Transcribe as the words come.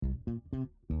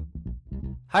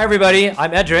Hi, everybody.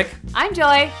 I'm Edric. I'm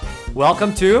Joy.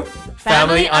 Welcome to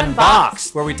Family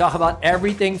Unboxed, where we talk about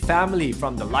everything family,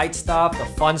 from the light stuff, the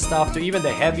fun stuff, to even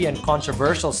the heavy and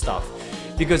controversial stuff.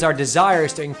 Because our desire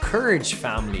is to encourage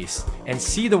families and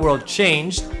see the world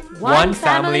changed one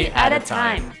family at a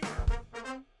time.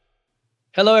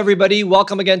 Hello, everybody.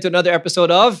 Welcome again to another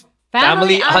episode of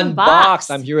Family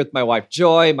Unboxed. I'm here with my wife,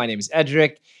 Joy. My name is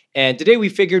Edric. And today we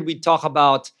figured we'd talk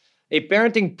about a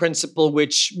parenting principle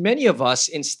which many of us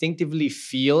instinctively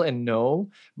feel and know,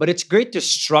 but it's great to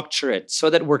structure it so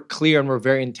that we're clear and we're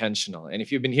very intentional. And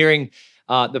if you've been hearing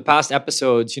the past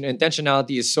episodes,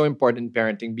 intentionality is so important in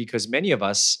parenting because many of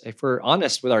us, if we're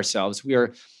honest with ourselves, we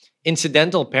are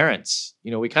incidental parents.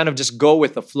 We kind of just go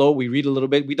with the flow. We read a little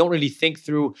bit. We don't really think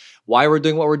through why we're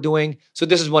doing what we're doing. So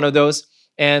this is one of those.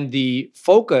 And the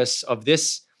focus of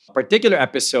this particular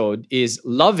episode is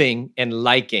loving and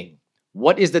liking.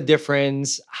 What is the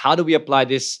difference? How do we apply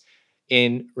this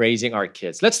in raising our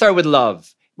kids? Let's start with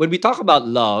love. When we talk about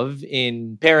love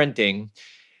in parenting,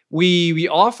 we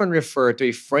often refer to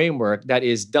a framework that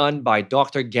is done by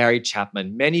Dr. Gary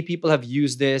Chapman. Many people have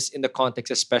used this in the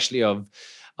context, especially of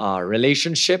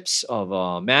relationships of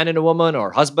a man and a woman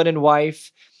or husband and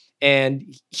wife.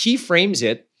 And he frames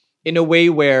it in a way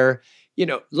where,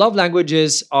 love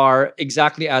languages are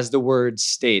exactly as the words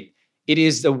state. It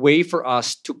is the way for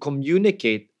us to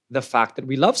communicate the fact that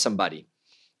we love somebody.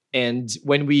 And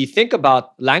when we think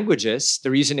about languages, the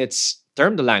reason it's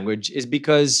termed a language is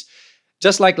because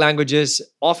just like languages,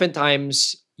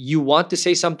 oftentimes you want to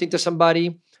say something to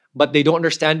somebody, but they don't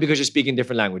understand because you're speaking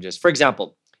different languages. For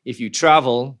example, if you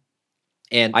travel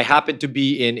and I happen to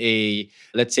be in a,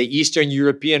 let's say, Eastern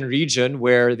European region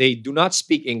where they do not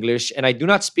speak English and I do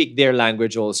not speak their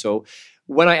language also,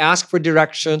 when I ask for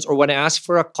directions or when I ask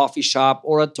for a coffee shop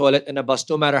or a toilet and a bus,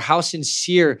 no matter how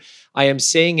sincere I am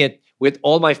saying it with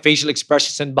all my facial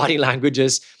expressions and body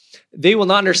languages, they will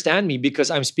not understand me because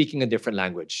I'm speaking a different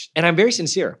language. And I'm very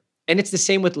sincere. And it's the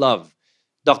same with love,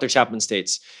 Dr. Chapman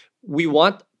states. We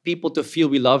want people to feel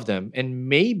we love them. And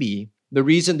maybe the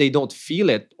reason they don't feel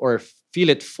it or feel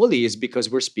it fully is because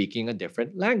we're speaking a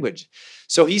different language.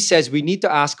 So he says we need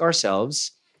to ask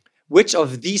ourselves, which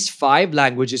of these 5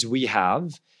 languages we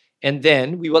have, and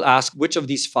then we will ask which of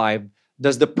these 5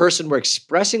 does the person we're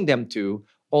expressing them to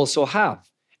also have?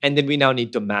 And then we now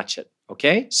need to match it,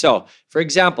 okay? So, for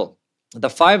example, the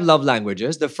 5 love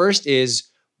languages, the first is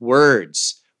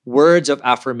words of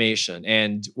affirmation.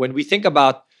 And when we think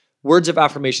about words of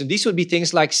affirmation, these would be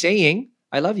things like saying,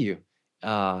 I love you.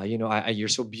 You're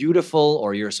so beautiful,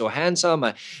 or you're so handsome.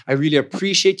 I really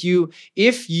appreciate you.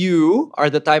 If you are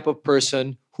the type of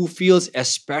person who feels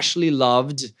especially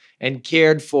loved and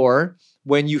cared for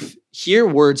when you hear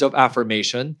words of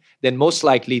affirmation, then most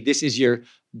likely this is your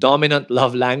dominant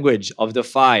love language of the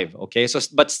 5. Okay,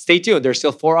 but stay tuned. There's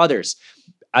still 4 others.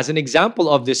 As an example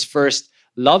of this first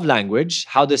love language,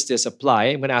 how does this apply?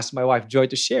 I'm going to ask my wife, Joy,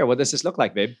 to share. What does this look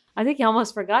like, babe? I think he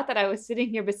almost forgot that I was sitting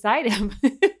here beside him.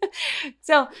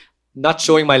 So, not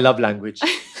showing my love language.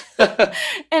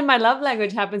 and my love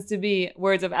language happens to be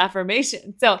words of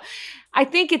affirmation. So I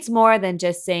think it's more than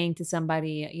just saying to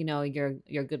somebody,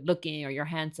 you're good looking or you're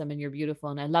handsome and you're beautiful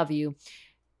and I love you.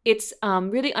 It's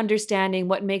really understanding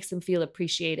what makes them feel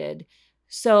appreciated.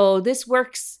 So this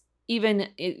works even,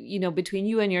 between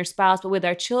you and your spouse, but with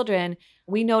our children,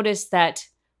 we notice that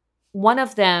one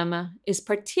of them is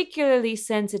particularly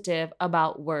sensitive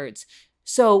about words.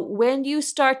 So when you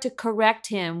start to correct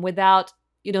him without,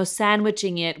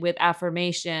 sandwiching it with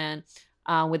affirmation,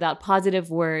 without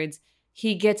positive words,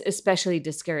 he gets especially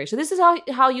discouraged. So this is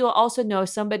how you'll also know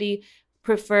somebody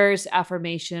prefers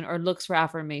affirmation or looks for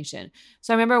affirmation.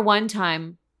 So I remember one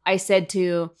time I said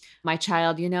to my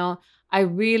child, I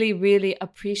really, really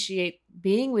appreciate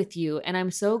being with you. And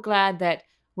I'm so glad that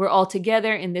we're all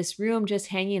together in this room just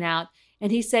hanging out.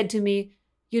 And he said to me,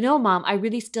 Mom, I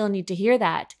really still need to hear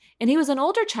that. And he was an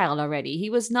older child already.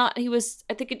 He was,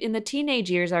 I think, in the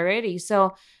teenage years already.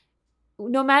 So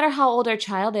no matter how old our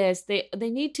child is, they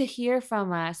need to hear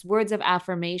from us words of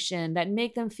affirmation that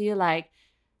make them feel like,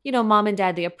 Mom and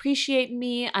Dad, they appreciate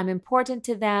me. I'm important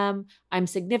to them. I'm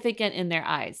significant in their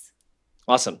eyes.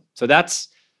 Awesome. So that's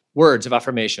words of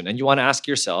affirmation. And you want to ask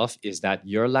yourself, is that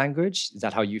your language? Is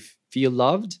that how you feel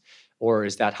loved? Or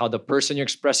is that how the person you're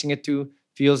expressing it to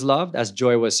feels loved? As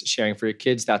Joy was sharing for your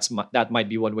kids, that might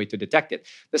be one way to detect it.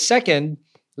 The second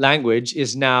language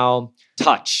is now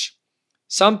touch.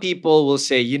 Some people will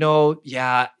say,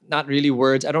 not really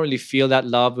words. I don't really feel that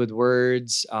love with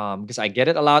words because I get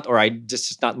it a lot, or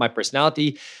it's not my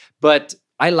personality. But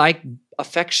I like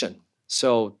affection.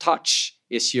 So touch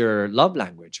is your love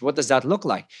language? What does that look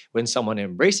like? When someone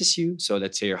embraces you, so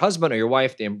let's say your husband or your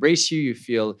wife, they embrace you, you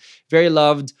feel very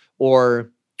loved,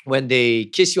 or when they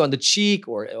kiss you on the cheek,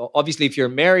 or obviously if you're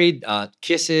married,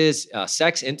 kisses,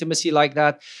 sex, intimacy like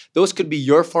that, those could be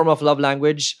your form of love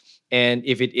language. And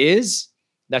if it is,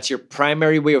 that's your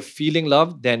primary way of feeling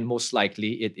love, then most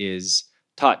likely it is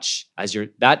touch as your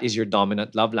that is your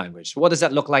dominant love language. So what does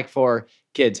that look like for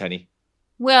kids, honey?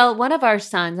 Well, one of our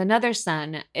sons, another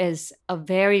son, is a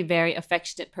very, very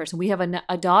affectionate person. We have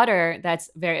a daughter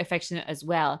that's very affectionate as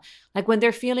well. Like when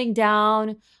they're feeling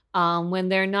down, when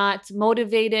they're not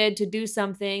motivated to do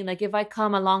something, like if I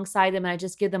come alongside them and I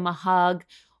just give them a hug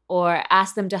or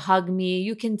ask them to hug me,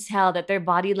 you can tell that their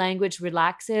body language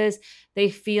relaxes. They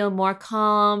feel more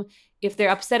calm. If they're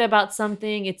upset about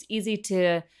something, it's easy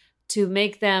to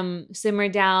make them simmer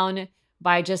down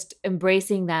by just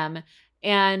embracing them.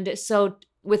 And so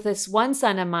with this one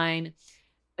son of mine,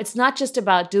 it's not just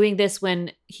about doing this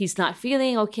when he's not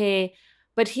feeling okay,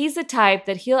 but he's the type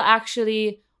that he'll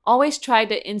actually always try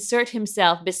to insert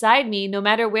himself beside me no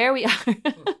matter where we are.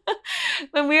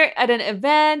 When we're at an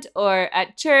event or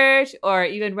at church or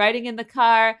even riding in the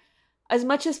car, as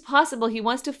much as possible, he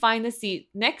wants to find the seat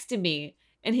next to me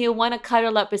and he'll want to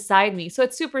cuddle up beside me. So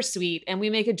it's super sweet. And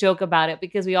we make a joke about it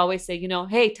because we always say,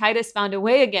 hey, Titus found a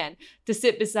way again to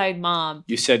sit beside mom.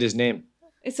 You said his name.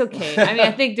 It's okay. I mean,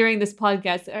 I think during this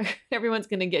podcast, everyone's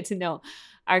going to get to know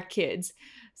our kids.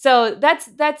 So that's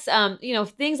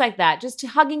things like that. Just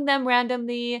hugging them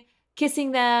randomly,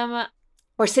 kissing them,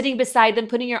 or sitting beside them,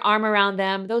 putting your arm around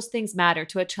them. Those things matter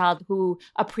to a child who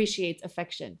appreciates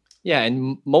affection. Yeah,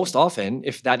 and most often,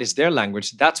 if that is their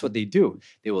language, that's what they do.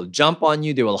 They will jump on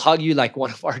you, they will hug you like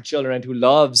one of our children who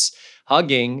loves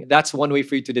hugging. That's one way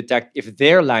for you to detect if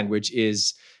their language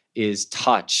is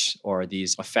touch or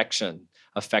these affectionate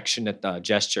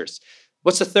gestures.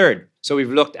 What's the third? So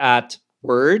we've looked at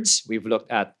words, we've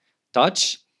looked at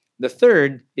touch. The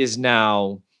third is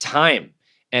now time.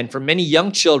 And for many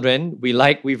young children,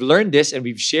 we've learned this and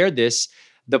we've shared this.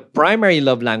 The primary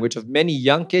love language of many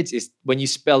young kids is when you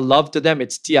spell love to them,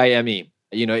 it's time.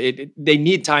 They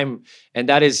need time, and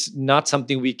that is not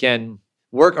something we can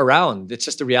work around. It's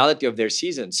just the reality of their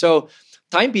season. So,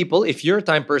 time people, if you're a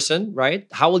time person, right?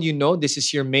 How will you know this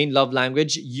is your main love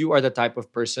language? You are the type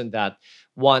of person that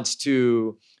wants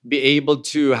to be able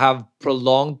to have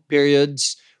prolonged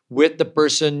periods with the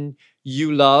person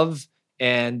you love,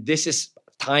 and this is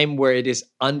time where it is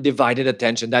undivided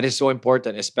attention. That is so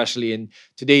important, especially in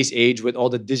today's age with all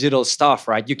the digital stuff,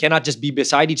 right? You cannot just be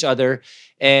beside each other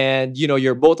and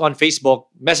you're both on Facebook,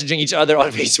 messaging each other on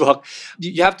Facebook.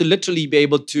 You have to literally be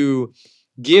able to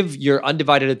give your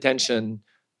undivided attention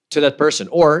to that person.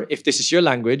 Or if this is your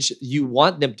language, you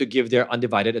want them to give their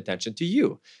undivided attention to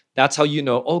you. That's how you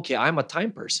know, okay, I'm a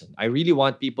time person. I really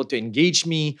want people to engage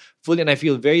me fully, and I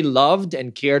feel very loved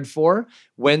and cared for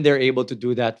when they're able to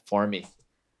do that for me.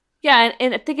 Yeah,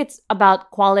 and I think it's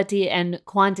about quality and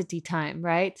quantity time,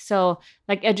 right? So,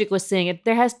 like Edric was saying,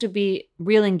 there has to be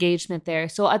real engagement there.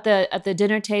 So at the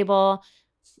dinner table,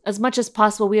 as much as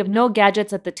possible, we have no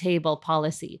gadgets at the table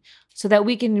policy, so that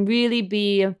we can really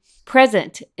be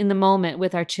present in the moment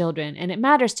with our children, and it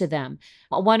matters to them.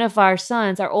 One of our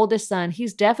sons, our oldest son,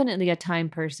 he's definitely a time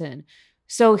person.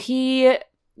 So he,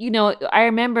 I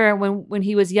remember when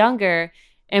he was younger,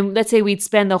 and let's say we'd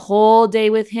spend the whole day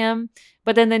with him.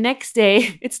 But then the next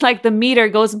day, it's like the meter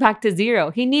goes back to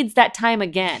zero. He needs that time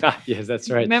again. Yes,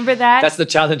 that's right. Remember that? That's the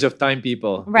challenge of time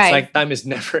people. Right. It's like time is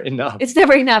never enough. It's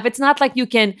never enough. It's not like you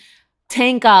can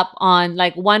tank up on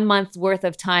like 1 month's worth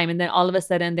of time and then all of a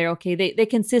sudden they're okay. They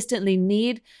consistently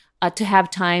need to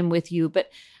have time with you. But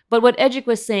what Edric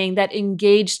was saying, that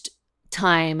engaged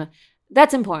time,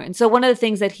 that's important. So one of the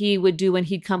things that he would do when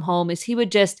he'd come home is he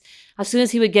would just, as soon as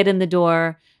he would get in the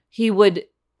door, he would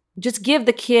just give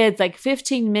the kids like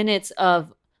 15 minutes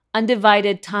of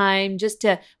undivided time just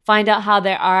to find out how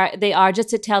they are, just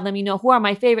to tell them, who are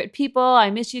my favorite people.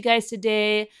 I miss you guys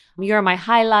today. You're my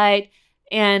highlight.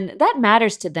 And that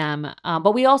matters to them.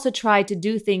 But we also try to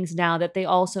do things now that they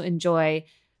also enjoy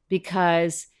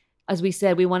because, as we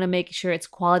said, we want to make sure it's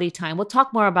quality time. We'll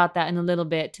talk more about that in a little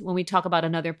bit when we talk about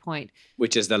another point.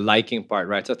 Which is the liking part,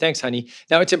 right? So thanks, honey.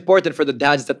 Now, it's important for the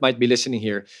dads that might be listening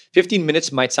here. 15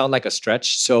 minutes might sound like a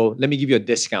stretch, so let me give you a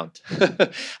discount.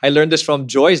 I learned this from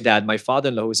Joy's dad, my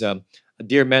father-in-law, who's a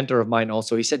dear mentor of mine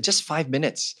also. He said, just 5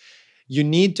 minutes. You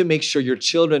need to make sure your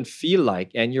children feel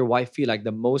like, and your wife feel like,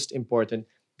 the most important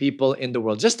people in the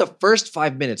world. Just the first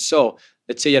 5 minutes. So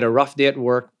let's say you had a rough day at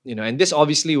work, and this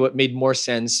obviously what made more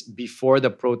sense before the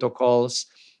protocols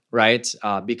right?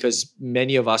 Because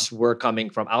many of us were coming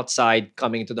from outside,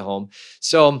 coming into the home.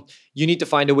 So you need to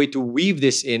find a way to weave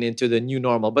this in into the new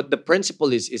normal. But the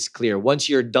principle is clear. Once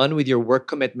you're done with your work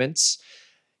commitments,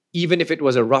 even if it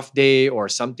was a rough day or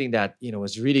something that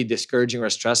was really discouraging or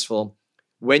stressful,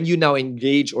 when you now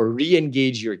engage or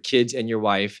re-engage your kids and your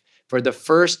wife for the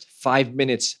first 5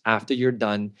 minutes after you're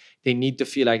done, they need to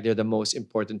feel like they're the most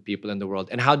important people in the world.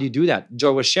 And how do you do that?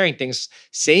 Joy was sharing things,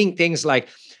 saying things like,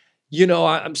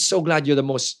 I'm so glad you're the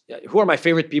most, who are my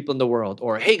favorite people in the world?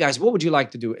 Or, hey guys, what would you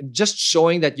like to do? And just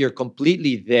showing that you're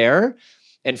completely there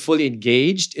and fully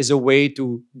engaged is a way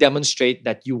to demonstrate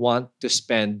that you want to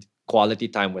spend quality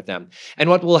time with them. And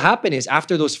what will happen is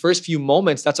after those first few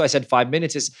moments, that's why I said 5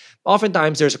 minutes, is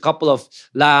oftentimes there's a couple of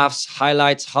laughs,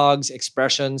 highlights, hugs,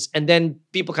 expressions, and then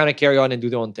people kind of carry on and do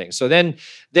their own thing. So then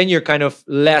you're kind of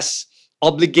less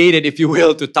obligated, if you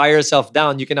will, to tie yourself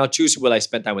down. You can now choose, will I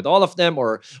spend time with all of them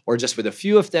or just with a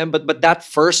few of them? But that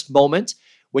first moment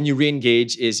when you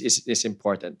re-engage is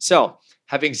important. So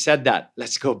having said that,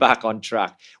 let's go back on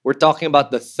track. We're talking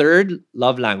about the third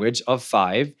love language of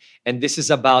 5, and this is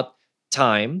about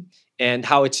time and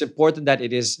how it's important that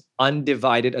it is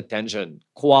undivided attention,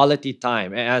 quality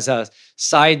time. And as a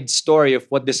side story of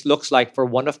what this looks like for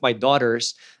one of my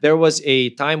daughters, there was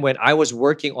a time when I was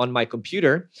working on my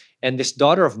computer and this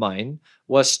daughter of mine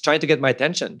was trying to get my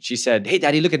attention. She said, "Hey,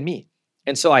 Daddy, look at me."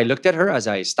 And so I looked at her as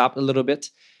I stopped a little bit,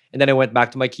 and then I went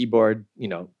back to my keyboard,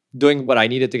 doing what I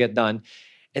needed to get done.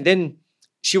 And then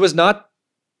she was not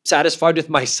satisfied with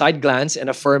my side glance and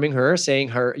affirming her, saying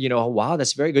her, wow,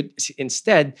 that's very good.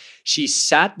 Instead, she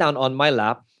sat down on my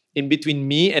lap in between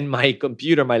me and my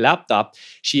computer, my laptop.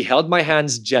 She held my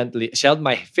hands gently, she held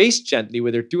my face gently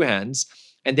with her 2 hands,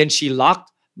 and then she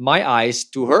locked my eyes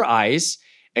to her eyes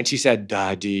and she said,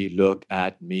 "Daddy, look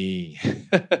at me."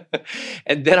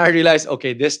 And then I realized,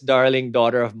 okay, this darling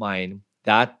daughter of mine,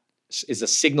 that is a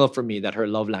signal for me that her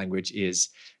love language is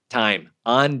time,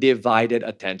 undivided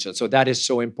attention. So that is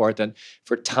so important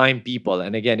for time people.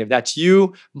 And again, if that's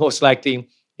you, most likely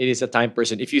it is a time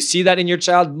person. If you see that in your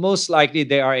child, most likely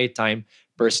they are a time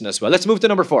person as well. Let's move to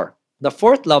number 4. The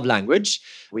fourth love language,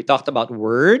 we talked about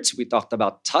words, we talked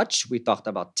about touch, we talked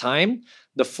about time.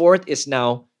 The fourth is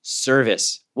now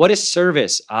service. What is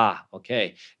service?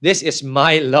 Okay. This is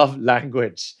my love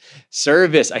language.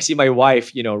 Service. I see my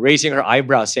wife, raising her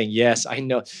eyebrows saying, "Yes, I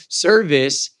know."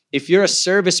 Service. If you're a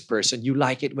service person, you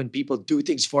like it when people do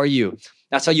things for you.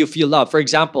 That's how you feel love. For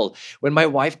example, when my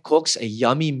wife cooks a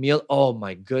yummy meal, oh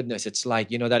my goodness, it's like,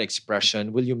 that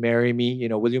expression, "Will you marry me?"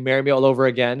 "Will you marry me?" all over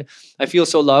again. I feel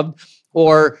so loved.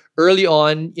 Or early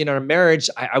on in our marriage,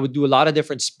 I would do a lot of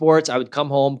different sports. I would come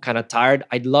home kind of tired.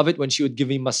 I'd love it when she would give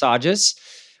me massages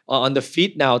on the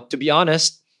feet. Now, to be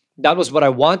honest, that was what I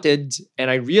wanted. And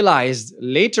I realized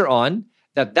later on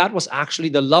that was actually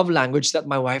the love language that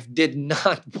my wife did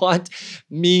not want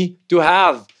me to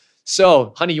have.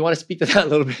 So, honey, you want to speak to that a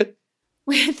little bit?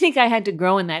 I think I had to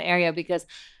grow in that area because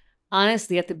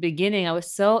honestly, at the beginning, I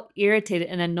was so irritated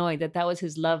and annoyed that was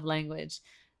his love language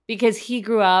because he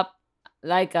grew up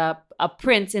like a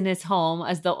prince in his home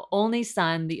as the only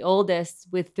son, the oldest,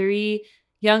 with 3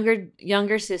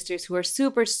 younger sisters who are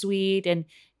super sweet, and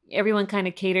everyone kind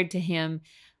of catered to him.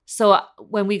 So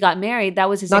when we got married, that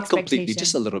was his Not expectation. completely,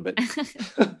 just a little bit.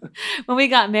 When we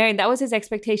got married, that was his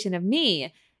expectation of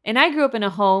me. And I grew up in a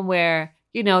home where,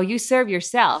 you serve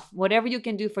yourself. Whatever you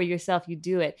can do for yourself, you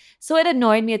do it. So it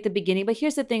annoyed me at the beginning. But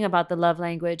here's the thing about the love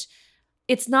language.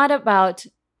 It's not about,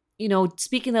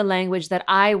 speaking the language that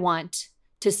I want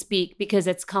to speak because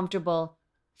it's comfortable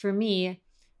for me.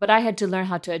 But I had to learn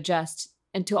how to adjust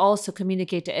and to also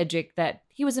communicate to Edric that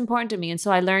he was important to me. And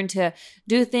so I learned to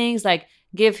do things like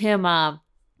give him a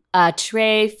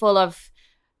tray full of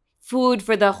food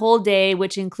for the whole day,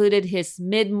 which included his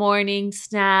mid-morning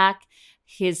snack,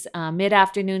 his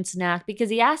mid-afternoon snack, because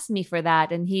he asked me for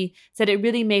that. And he said it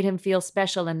really made him feel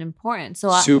special and important.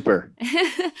 So Super.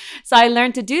 So I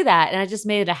learned to do that, and I just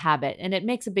made it a habit, and it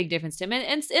makes a big difference to him.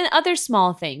 And other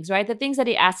small things, right? The things that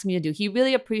he asks me to do, he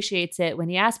really appreciates it when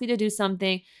he asks me to do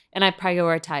something, and I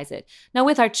prioritize it. Now,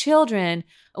 with our children,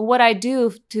 what I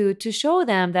do to show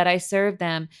them that I serve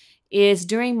them is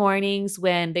during mornings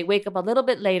when they wake up a little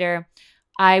bit later,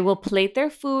 I will plate their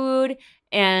food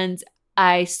and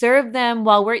I serve them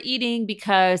while we're eating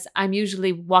because I'm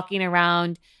usually walking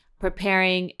around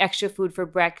preparing extra food for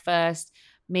breakfast,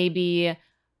 maybe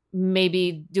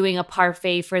doing a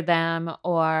parfait for them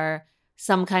or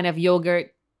some kind of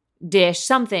yogurt dish,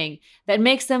 something that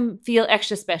makes them feel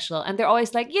extra special. And they're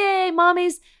always like, "Yay,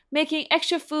 mommy's making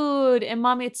extra food. And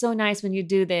mommy, it's so nice when you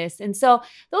do this. And so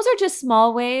those are just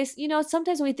small ways.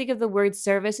 Sometimes when we think of the word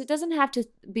service, it doesn't have to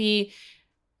be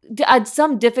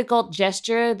some difficult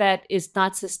gesture that is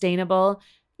not sustainable.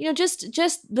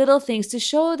 Just little things to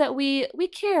show that we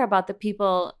care about the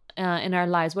people in our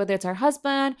lives, whether it's our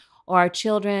husband or our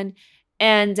children.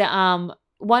 And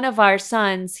one of our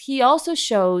sons, he also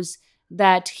shows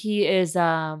that he is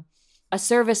a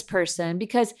service person,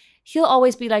 because he'll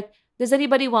always be like, does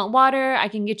anybody want water? I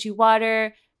can get you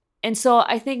water. And so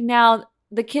I think now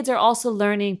the kids are also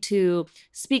learning to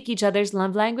speak each other's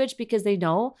love language, because they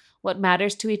know what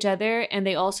matters to each other, and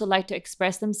they also like to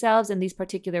express themselves in these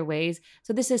particular ways.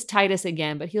 So this is Titus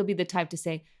again, but he'll be the type to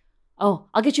say, oh,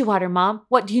 I'll get you water, mom.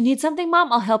 What, do you need something,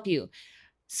 mom? I'll help you.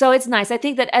 So it's nice. I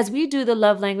think that as we do the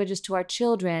love languages to our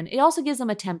children, it also gives them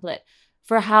a template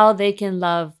for how they can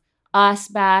love us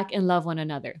back and love one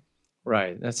another.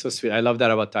 Right. That's so sweet. I love that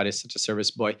about Titus, such a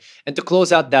service boy. And to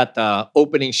close out that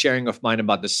opening sharing of mine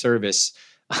about the service,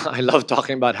 I love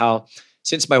talking about how,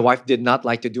 since my wife did not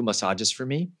like to do massages for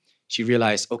me, she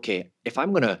realized, okay, if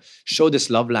I'm going to show this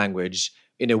love language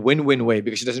in a win-win way,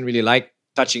 because she doesn't really like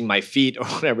touching my feet or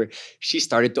whatever, she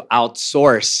started to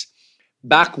outsource.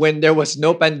 Back when there was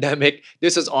no pandemic,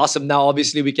 this is awesome. Now,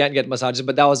 obviously, we can't get massages,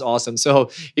 but that was awesome.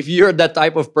 So, if you're that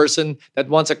type of person that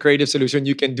wants a creative solution,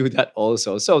 you can do that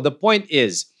also. So, the point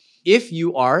is, if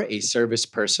you are a service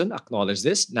person, acknowledge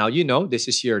this. Now you know this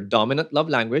is your dominant love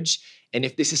language. And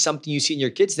if this is something you see in your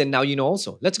kids, then now you know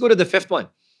also. Let's go to the fifth one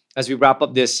as we wrap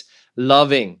up this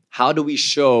loving. How do we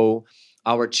show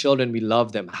our children we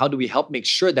love them? How do we help make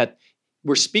sure that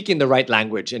we're speaking the right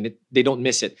language and they don't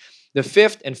miss it? The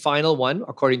fifth and final one,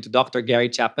 according to Dr. Gary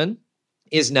Chapman,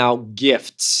 is now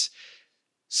gifts.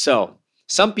 So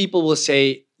some people will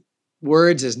say,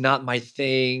 words is not my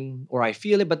thing, or I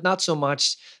feel it, but not so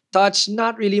much. Touch,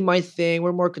 not really my thing.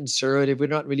 We're more conservative. We're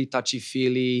not really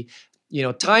touchy-feely.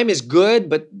 Time is good,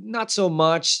 but not so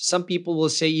much. Some people will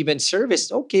say even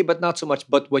service, okay, but not so much.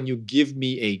 But when you give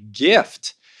me a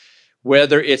gift,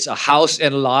 whether it's a house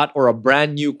and lot or a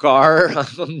brand new car,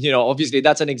 obviously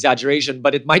that's an exaggeration,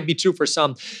 but it might be true for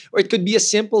some. Or it could be a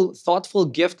simple, thoughtful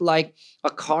gift like a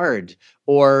card,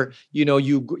 or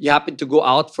you happen to go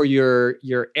out for your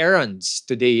errands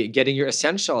today, getting your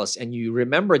essentials, and you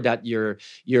remember that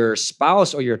your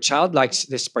spouse or your child likes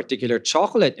this particular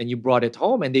chocolate, and you brought it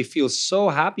home, and they feel so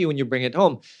happy when you bring it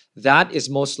home. That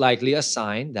is most likely a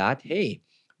sign that, hey,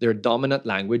 their dominant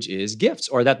language is gifts.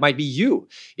 Or that might be you.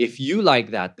 If you like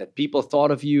that people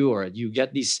thought of you, or you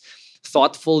get these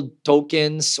thoughtful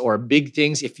tokens or big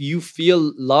things, if you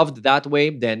feel loved that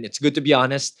way, then it's good to be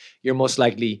honest. You're most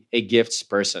likely a gifts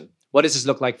person. What does this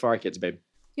look like for our kids, babe?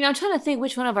 I'm trying to think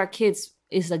which one of our kids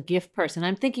is a gift person.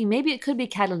 I'm thinking maybe it could be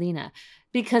Catalina,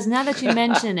 because now that you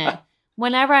mention it,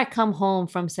 whenever I come home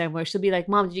from somewhere, she'll be like,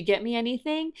 Mom, did you get me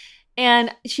anything?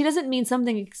 And she doesn't mean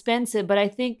something expensive, but I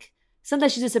think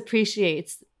sometimes she just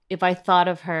appreciates if I thought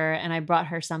of her and I brought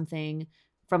her something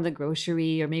from the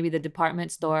grocery or maybe the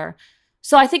department store.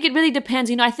 So I think it really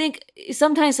depends. I think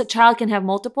sometimes a child can have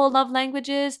multiple love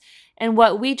languages. And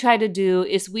what we try to do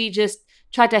is we just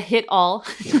try to hit all,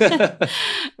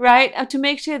 right? To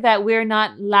make sure that we're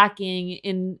not lacking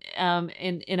in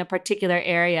a particular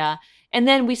area. And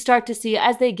then we start to see,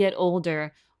 as they get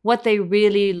older, what they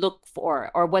really look for,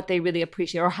 or what they really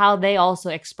appreciate, or how they also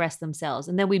express themselves.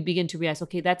 And then we begin to realize,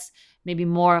 okay, that's maybe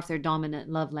more of their dominant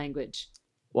love language.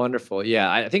 Wonderful.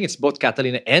 Yeah, I think it's both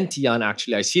Catalina and Tian,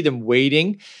 actually. I see them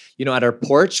waiting, at our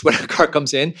porch when our car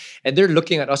comes in, and they're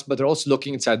looking at us, but they're also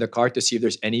looking inside the car to see if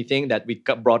there's anything that we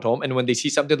brought home. And when they see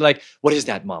something, they're like, what is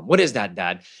that, Mom? What is that,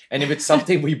 Dad? And if it's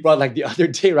something we brought like the other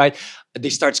day, right, they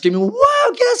start screaming,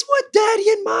 wow, guess what Daddy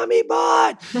and Mommy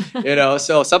bought?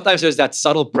 So sometimes there's that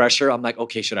subtle pressure. I'm like,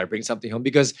 okay, should I bring something home?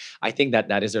 Because I think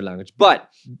that is their language. But,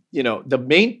 the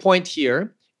main point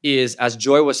here is, as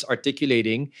Joy was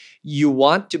articulating, you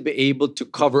want to be able to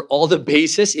cover all the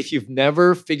bases. If you've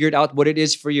never figured out what it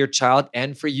is for your child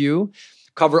and for you,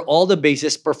 cover all the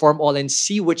bases, perform all, and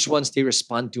see which ones they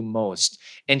respond to most.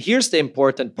 And here's the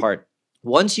important part.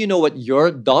 Once you know what your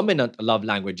dominant love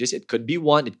language is, it could be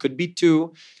one, it could be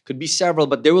two, it could be several,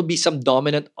 but there will be some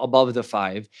dominant above the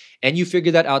five. And you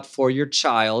figure that out for your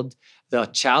child. The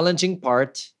challenging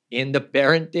part in the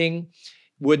parenting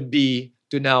would be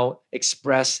to now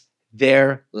express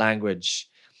their language.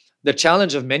 The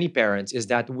challenge of many parents is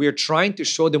that we're trying to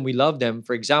show them we love them,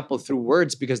 for example, through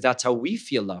words, because that's how we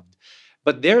feel loved.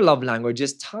 But their love language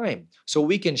is time. So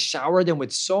we can shower them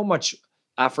with so much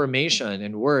affirmation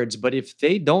and words, but if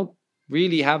they don't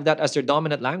really have that as their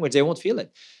dominant language, they won't feel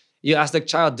it. You ask the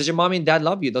child, does your mommy and dad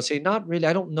love you? They'll say, not really,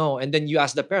 I don't know. And then you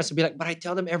ask the parents, they'll be like, but I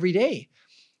tell them every day.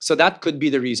 So that could be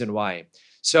the reason why.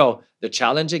 So the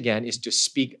challenge again is to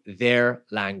speak their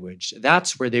language.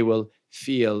 That's where they will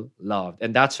feel loved.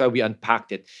 And that's why we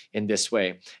unpacked it in this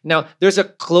way. Now, there's a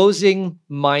closing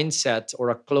mindset or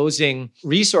a closing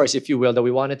resource, if you will, that we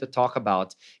wanted to talk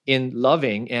about in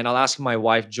loving. And I'll ask my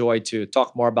wife, Joy, to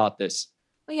talk more about this.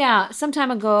 Well, yeah, some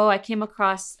time ago, I came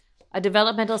across a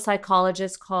developmental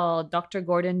psychologist called Dr.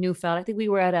 Gordon Neufeld. I think we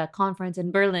were at a conference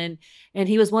in Berlin, and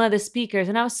he was one of the speakers.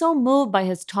 And I was so moved by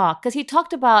his talk because he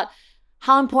talked about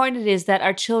how important it is that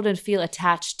our children feel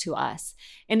attached to us.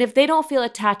 And if they don't feel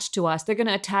attached to us, they're going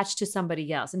to attach to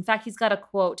somebody else. In fact, he's got a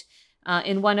quote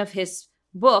in one of his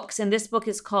books, and this book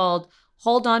is called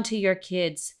Hold On to Your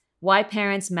Kids, Why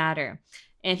Parents Matter.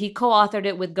 And he co-authored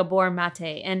it with Gabor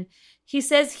Mate. And he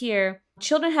says here,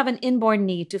 children have an inborn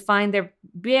need to find their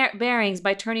bearings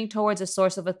by turning towards a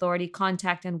source of authority,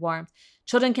 contact, and warmth.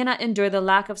 Children cannot endure the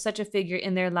lack of such a figure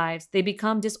in their lives. They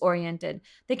become disoriented.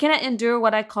 They cannot endure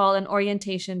what I call an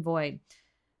orientation void.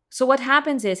 So what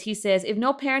happens is, he says, if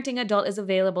no parenting adult is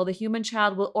available, the human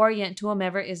child will orient to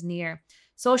whomever is near.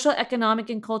 Social, economic,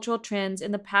 and cultural trends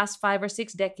in the past 5 or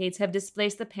 6 decades have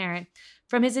displaced the parent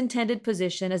from his intended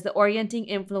position as the orienting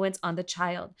influence on the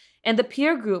child. And the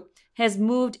peer group has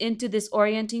moved into this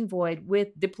orienting void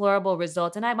with deplorable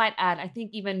results. And I might add, I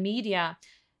think even media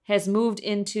has moved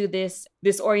into this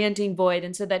orienting void.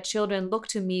 And so that children look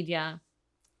to media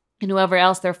and whoever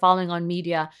else they're following on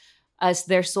media as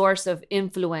their source of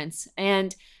influence.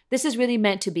 And this is really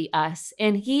meant to be us.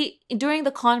 And he, during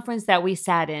the conference that we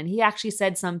sat in, he actually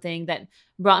said something that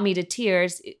brought me to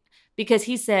tears because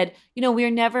he said, we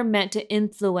are never meant to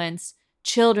influence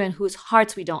children whose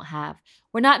hearts we don't have.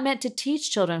 We're not meant to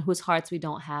teach children whose hearts we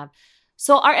don't have.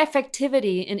 So our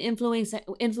effectivity in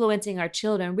influencing our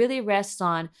children really rests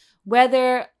on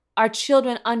whether our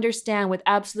children understand with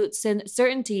absolute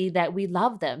certainty that we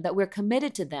love them, that we're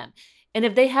committed to them. And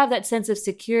if they have that sense of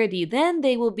security, then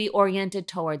they will be oriented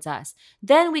towards us.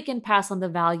 Then we can pass on the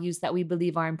values that we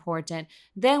believe are important.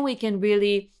 Then we can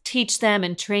really teach them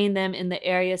and train them in the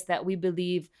areas that we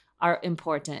believe are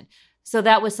important. So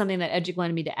that was something that Edric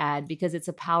wanted me to add because it's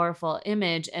a powerful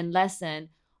image and lesson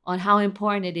on how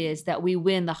important it is that we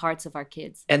win the hearts of our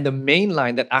kids. And the main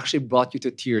line that actually brought you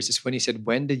to tears is when he said,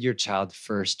 when did your child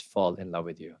first fall in love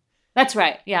with you? That's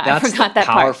right. Yeah, That's I forgot that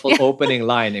powerful part. opening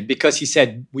line. And because he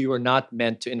said we were not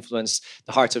meant to influence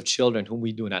the hearts of children whom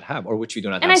we do not have or which we do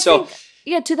not And have. I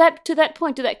think, to that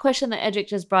point, to that question that Edric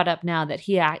just brought up now that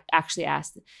he actually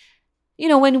asked,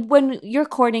 when you're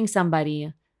courting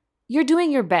somebody, you're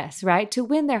doing your best, right, to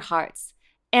win their hearts.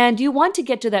 And you want to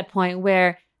get to that point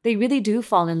where they really do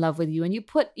fall in love with you. And you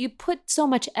put so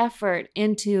much effort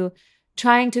into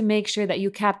trying to make sure that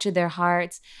you capture their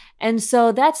hearts. And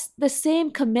so that's the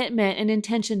same commitment and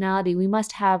intentionality we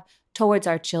must have towards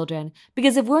our children.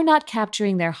 Because if we're not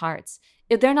capturing their hearts,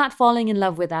 if they're not falling in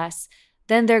love with us,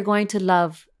 then they're going to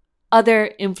love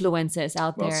other influences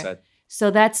out there. Well said. So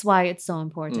that's why it's so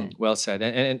important. Well said.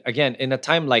 And again, in a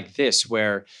time like this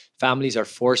where families are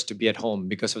forced to be at home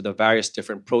because of the various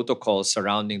different protocols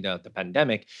surrounding the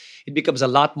pandemic, it becomes a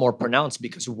lot more pronounced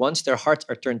because once their hearts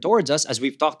are turned towards us, as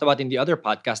we've talked about in the other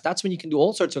podcast, that's when you can do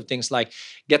all sorts of things like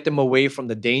get them away from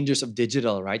the dangers of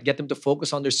digital, right? Get them to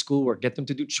focus on their schoolwork, get them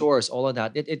to do chores, all of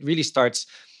that. It really starts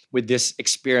with this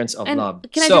experience of love.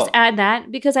 Can I just add that?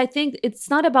 Because I think it's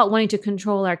not about wanting to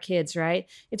control our kids, right?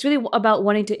 It's really about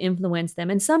wanting to influence them.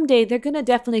 And someday they're going to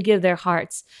definitely give their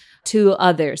hearts to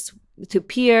others, to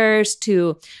peers,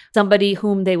 to somebody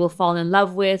whom they will fall in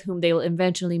love with, whom they will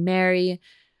eventually marry.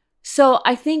 So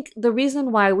I think the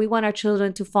reason why we want our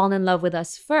children to fall in love with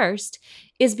us first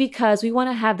is because we want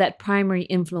to have that primary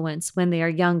influence when they are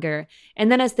younger.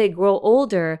 And then as they grow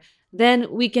older,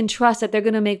 then we can trust that they're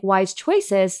going to make wise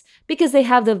choices because they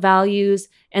have the values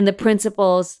and the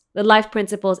principles, the life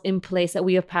principles in place that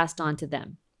we have passed on to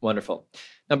them. Wonderful.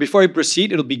 Now, before we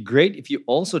proceed, it'll be great if you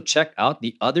also check out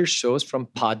the other shows from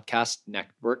Podcast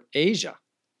Network Asia.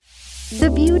 The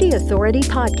Beauty Authority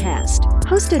Podcast,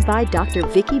 hosted by Dr.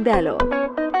 Vicky Bello.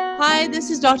 Hi, this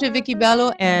is Dr. Vicky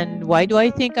Bello, and why do I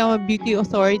think I'm a beauty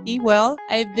authority? Well,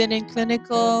 I've been in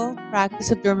clinical practice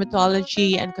of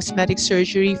dermatology and cosmetic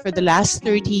surgery for the last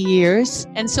 30 years.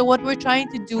 And so what we're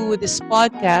trying to do with this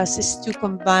podcast is to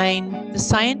combine the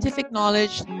scientific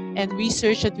knowledge and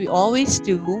research that we always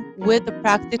do with the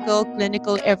practical,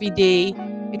 clinical, everyday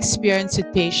experience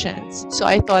with patients. So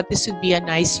I thought this would be a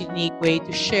nice, unique way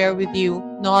to share with you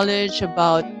knowledge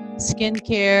about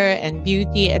skincare and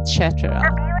beauty, etc.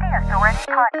 Authority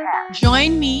Podcast.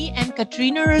 Join me and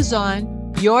Katrina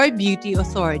Razon Your Beauty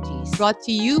Authorities, brought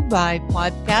to you by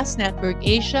Podcast Network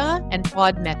Asia and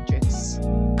Podmetrics.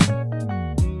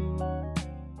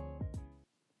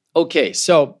 Okay,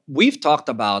 so we've talked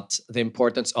about the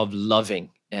importance of loving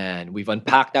and we've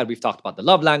unpacked that. We've talked about the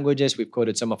love languages. We've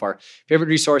quoted some of our favorite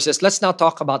resources. Let's now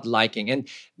talk about liking. And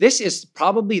this is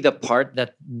probably the part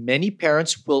that many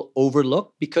parents will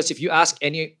overlook because if you ask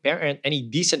any parent, any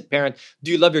decent parent,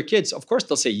 do you love your kids? Of course,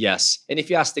 they'll say yes. And if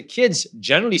you ask the kids,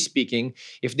 generally speaking,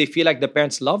 if they feel like the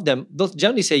parents love them, they'll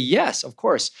generally say yes, of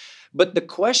course. But the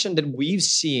question that we've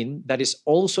seen that is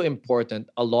also important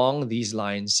along these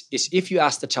lines is if you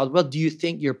ask the child, well, do you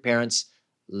think your parents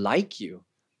like you?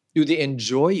 Do they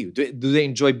enjoy you? Do they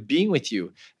enjoy being with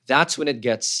you? That's when it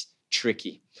gets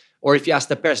tricky. Or if you ask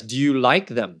the parents, do you like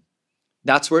them?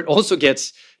 That's where it also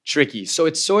gets tricky. So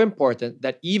it's so important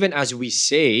that even as we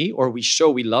say or we show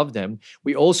we love them,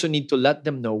 we also need to let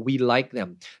them know we like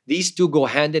them. These two go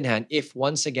hand in hand if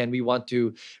once again we want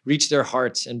to reach their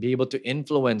hearts and be able to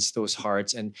influence those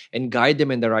hearts and guide them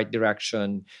in the right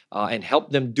direction and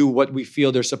help them do what we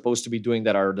feel they're supposed to be doing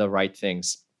that are the right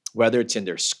things, whether it's in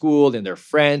their school, in their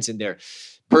friends, in their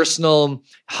personal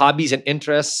hobbies and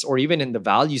interests, or even in the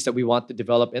values that we want to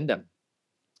develop in them.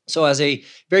 So, as a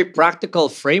very practical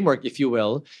framework, if you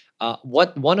will,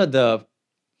 one of the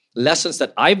lessons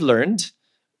that I've learned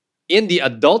in the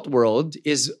adult world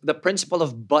is the principle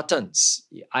of buttons.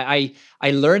 I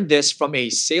learned this from a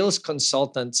sales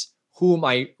consultant whom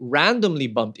I randomly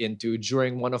bumped into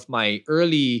during one of my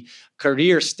early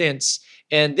career stints.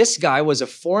 And this guy was a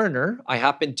foreigner. I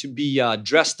happened to be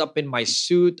dressed up in my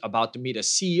suit, about to meet a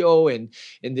CEO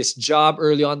in this job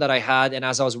early on that I had. And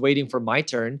as I was waiting for my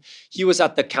turn, he was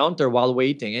at the counter while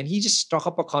waiting. And he just struck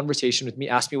up a conversation with me,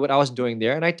 asked me what I was doing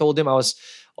there. And I told him I was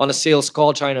on a sales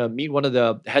call trying to meet one of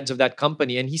the heads of that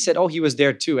company. And he said, oh, he was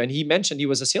there too. And he mentioned he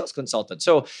was a sales consultant.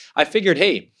 So I figured,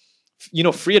 hey,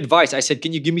 free advice. I said,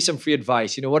 can you give me some free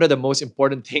advice? What are the most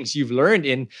important things you've learned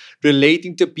in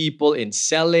relating to people, in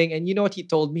selling? And you know what he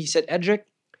told me? He said, Edric,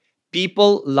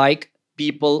 people like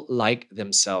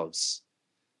themselves.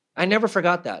 I never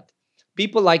forgot that.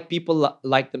 People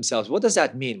like themselves. What does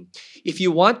that mean? If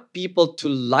you want people to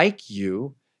like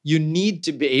you, you need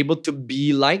to be able to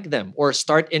be like them or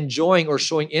start enjoying or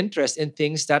showing interest in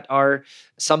things that are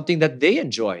something that they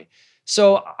enjoy.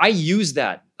 So I use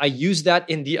that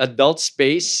in the adult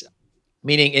space,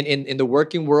 meaning in the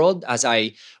working world, as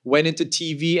I went into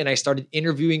TV and I started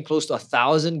interviewing close to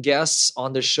 1,000 guests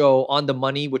on the show On the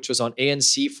Money, which was on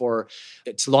ANC for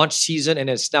its launch season. And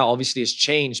it's now obviously has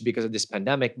changed because of this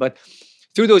pandemic. But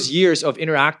through those years of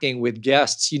interacting with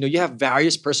guests, you have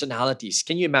various personalities.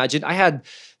 Can you imagine? I had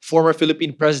former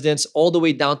Philippine presidents all the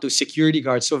way down to security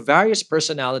guards. So various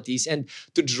personalities. And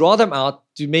to draw them out,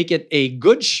 to make it a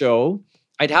good show,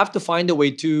 I'd have to find a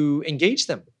way to engage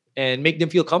them and make them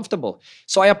feel comfortable.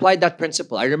 So I applied that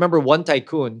principle. I remember one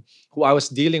tycoon who I was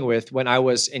dealing with when I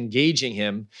was engaging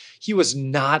him, he was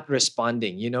not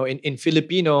responding. In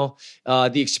Filipino,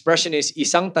 the expression is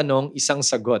isang tanong, isang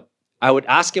sagot. I would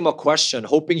ask him a question,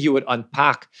 hoping he would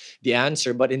unpack the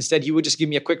answer, but instead he would just give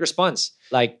me a quick response,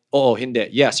 like, oh, hindi,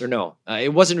 yes or no.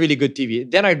 It wasn't really good TV.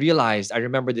 Then I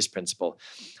remember this principle.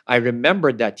 I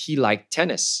remembered that he liked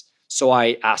tennis. So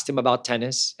I asked him about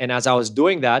tennis. And as I was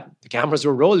doing that, the cameras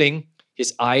were rolling,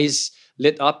 his eyes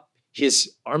lit up,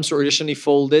 his arms were originally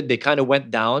folded, they kind of went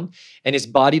down, and his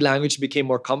body language became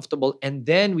more comfortable. And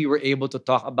then we were able to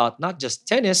talk about not just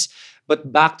tennis,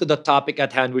 but back to the topic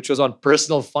at hand, which was on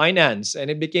personal finance. And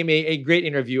it became a great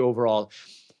interview overall.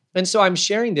 And so I'm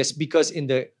sharing this because in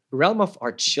the realm of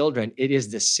our children, it is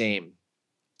the same.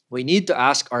 We need to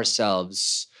ask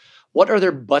ourselves, what are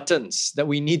their buttons that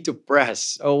we need to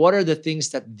press? Or what are the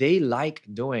things that they like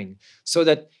doing? So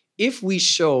that if we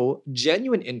show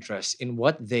genuine interest in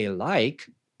what they like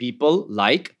people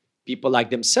like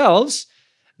themselves,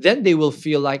 then they will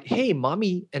feel like, hey,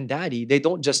 mommy and daddy, they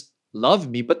don't just love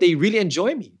me, but they really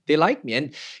enjoy me. They like me.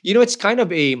 And, it's kind of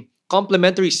a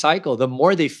complementary cycle. The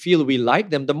more they feel we like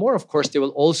them, the more, of course, they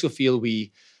will also feel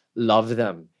we love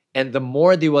them. And the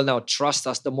more they will now trust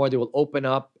us, the more they will open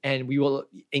up and we will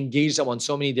engage them on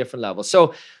so many different levels.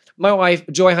 So my wife,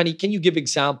 Joy Honey, can you give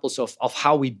examples of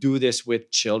how we do this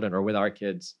with children or with our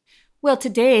kids? Well,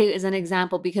 today is an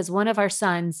example because one of our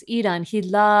sons, Eden, he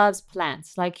loves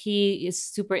plants. Like he is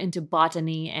super into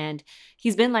botany and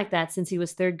he's been like that since he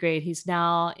was third grade. He's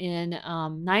now in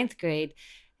ninth grade.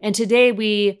 And today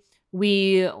we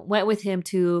went with him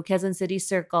to Quezon City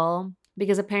Circle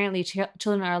because apparently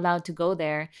children are allowed to go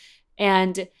there.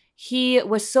 And he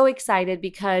was so excited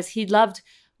because he loved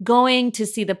going to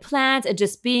see the plants and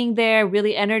just being there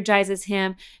really energizes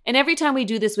him. And every time we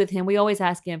do this with him, we always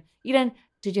ask him, Eden,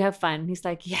 Did you have fun? He's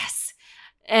like, yes.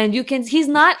 And you can, he's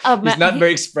not a, He's not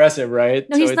very expressive, right?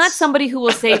 no, So he's not it's somebody who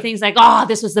will say things like, oh,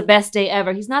 this was the best day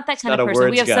ever. He's not that kind not of a person.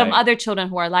 We words have some guy. other children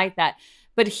who are like that.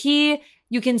 But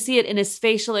you can see it in his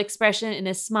facial expression, in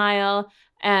his smile.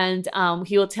 And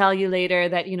he will tell you later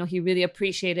that, he really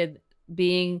appreciated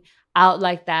being out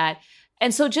like that.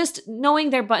 And so just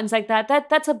knowing their buttons like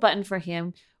that's a button for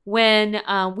him. When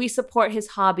we support his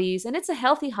hobbies, and it's a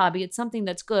healthy hobby, it's something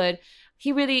that's good,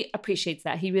 he really appreciates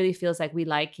that. He really feels like we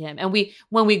like him. And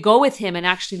when we go with him and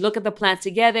actually look at the plants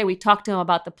together, we talk to him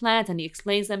about the plants and he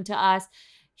explains them to us,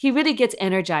 he really gets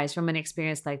energized from an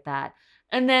experience like that.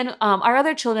 And then our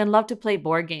other children love to play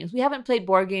board games. We haven't played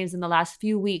board games in the last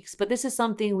few weeks, but this is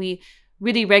something we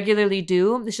really regularly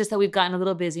do. It's just that we've gotten a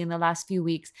little busy in the last few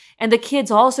weeks. And the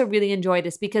kids also really enjoy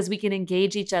this because we can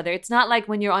engage each other. It's not like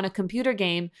when you're on a computer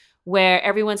game where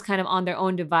everyone's kind of on their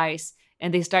own device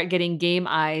and they start getting game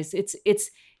eyes.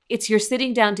 It's you're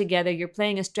sitting down together, you're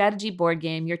playing a strategy board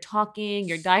game, you're talking,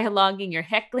 you're dialoguing, you're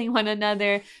heckling one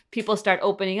another. People start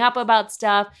opening up about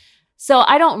stuff. So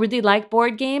I don't really like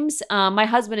board games. My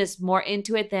husband is more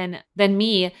into it than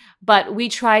me, but we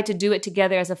try to do it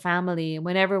together as a family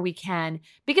whenever we can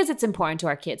because it's important to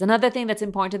our kids. Another thing that's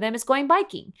important to them is going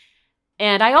biking.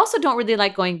 And I also don't really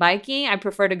like going biking. I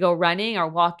prefer to go running or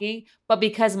walking, but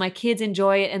because my kids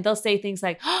enjoy it and they'll say things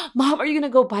like, oh, Mom, are you going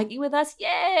to go biking with us?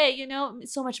 Yay!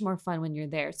 It's so much more fun when you're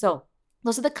there. So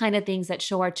those are the kind of things that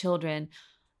show our children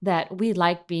that we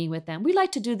like being with them. We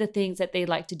like to do the things that they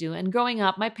like to do. And growing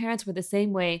up, my parents were the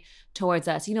same way towards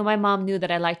us. My mom knew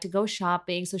that I liked to go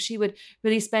shopping, so she would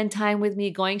really spend time with me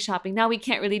going shopping. Now we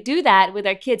can't really do that with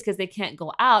our kids because they can't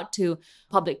go out to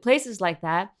public places like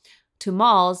that, to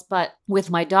malls. But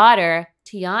with my daughter,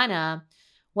 Tiana,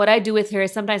 what I do with her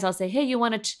is sometimes I'll say, hey, you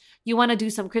want to do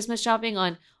some Christmas shopping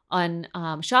on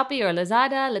Shopee or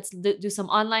Lazada? Let's do some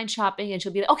online shopping. And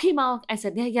she'll be like, okay, Mom. I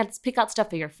said, yeah, let's pick out stuff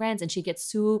for your friends. And she gets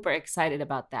super excited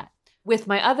about that. With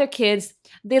my other kids,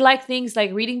 they like things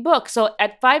like reading books. So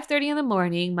at 5:30 in the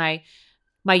morning, my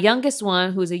youngest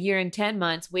one, who's a year and 10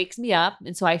 months, wakes me up.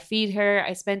 And so I feed her,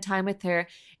 I spend time with her.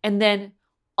 And then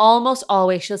almost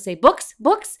always she'll say, books,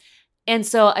 books. And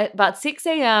so at about 6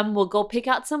 a.m., we'll go pick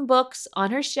out some books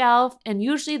on her shelf. And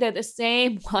usually they're the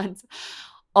same ones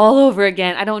all over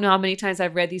again. I don't know how many times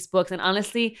I've read these books. And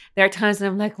honestly, there are times when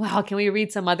I'm like, wow, can we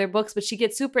read some other books? But she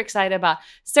gets super excited about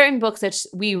certain books that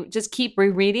we just keep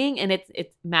rereading, and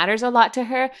it matters a lot to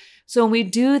her. So when we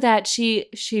do that, she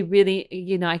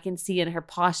really, I can see in her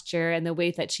posture and the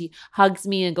way that she hugs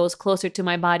me and goes closer to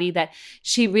my body that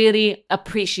she really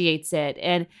appreciates it.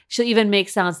 And she'll even make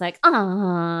sounds like,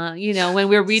 ah, when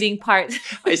we're reading parts.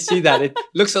 I see that. It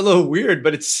looks a little weird,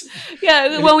 but it's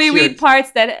when we cute. read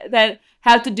parts that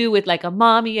have to do with like a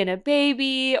mommy and a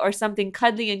baby or something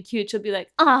cuddly and cute, she'll be like,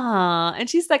 ah. And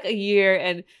she's like a year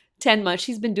and 10 months.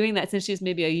 She's been doing that since she's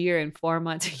maybe a year and 4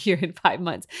 months, a year and 5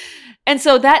 months. And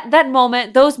so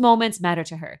those moments matter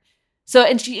to her. So,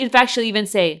 and she, in fact, she'll even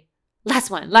say, last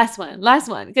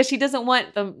one, because she doesn't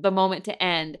want the moment to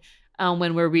end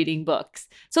when we're reading books.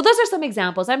 So those are some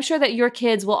examples. I'm sure that your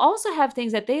kids will also have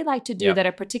things that they like to do that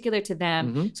are particular to them.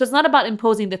 Mm-hmm. So it's not about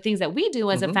imposing the things that we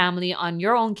do as a family on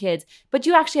your own kids, but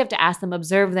you actually have to ask them,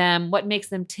 observe them, what makes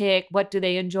them tick, what do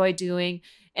they enjoy doing?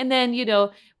 And then,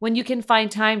 when you can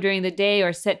find time during the day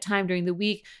or set time during the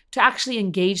week to actually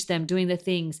engage them doing the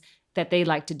things that they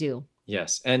like to do.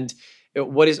 Yes. And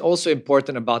what is also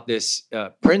important about this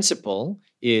principle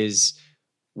is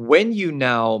when you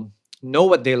now know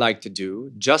what they like to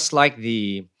do, just like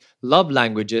the love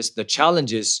languages, the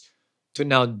challenge is to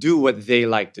now do what they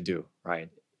like to do, right?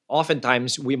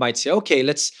 Oftentimes we might say, okay,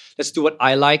 let's do what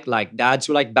I like dads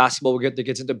who like basketball, we'll get the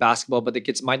kids into basketball, but the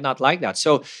kids might not like that.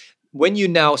 So when you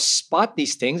now spot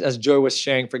these things, as Joy was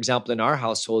sharing, for example, in our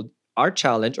household, our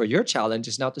challenge or your challenge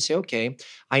is now to say, okay,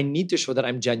 I need to show that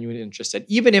I'm genuinely interested.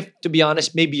 Even if, to be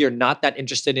honest, maybe you're not that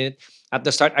interested in it at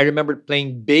the start. I remember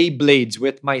playing Beyblades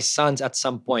with my sons at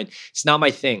some point. It's not my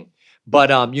thing.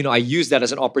 But, I use that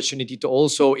as an opportunity to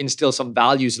also instill some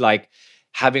values like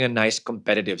having a nice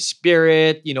competitive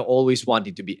spirit, always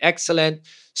wanting to be excellent.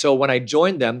 So when I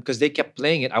joined them, because they kept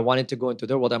playing it, I wanted to go into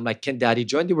their world. I'm like, can Daddy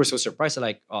join? They were so surprised. They're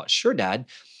like, oh, sure, Dad.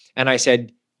 And I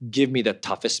said, give me the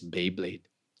toughest Beyblade.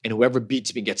 And whoever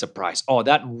beats me gets a prize. Oh,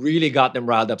 that really got them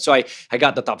riled up. So I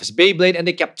got the toughest Beyblade and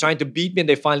they kept trying to beat me and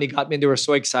they finally got me and they were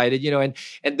so excited,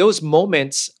 and those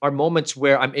moments are moments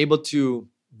where I'm able to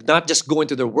not just go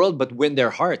into their world, but win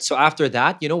their hearts. So after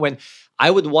that, when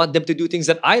I would want them to do things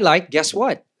that I like, guess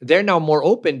what? They're now more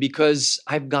open because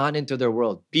I've gone into their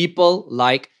world. People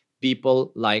like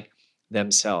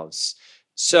themselves.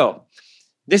 So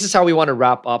this is how we want to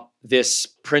wrap up this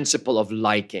principle of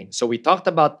liking. So we talked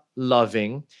about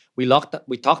loving. We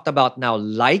talked about now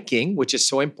liking, which is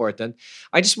so important.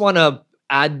 I just want to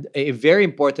add a very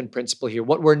important principle here.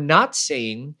 What we're not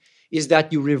saying is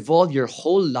that you revolve your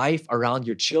whole life around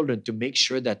your children to make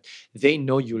sure that they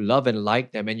know you love and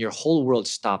like them and your whole world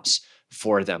stops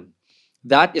for them.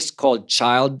 That is called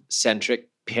child-centric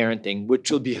parenting,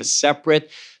 which will be a separate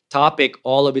topic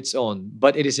all of its own.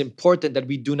 But it is important that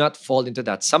we do not fall into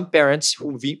that. Some parents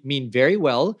who mean very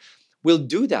well will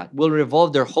do that, will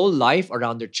revolve their whole life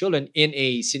around their children in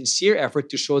a sincere effort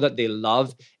to show that they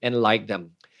love and like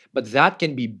them. But that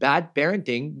can be bad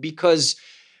parenting because,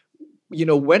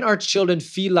 when our children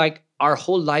feel like our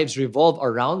whole lives revolve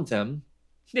around them,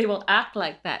 they will act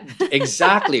like that.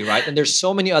 Exactly, right? And there's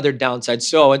so many other downsides.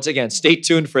 So once again, stay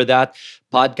tuned for that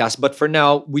podcast. But for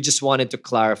now, we just wanted to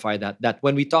clarify that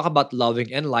when we talk about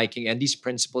loving and liking and these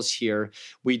principles here,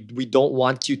 we don't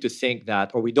want you to think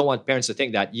that, or we don't want parents to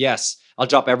think that, yes, I'll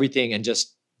drop everything and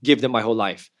just give them my whole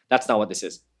life. That's not what this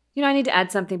is. I need to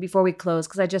add something before we close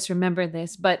because I just remembered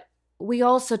this. But we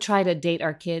also try to date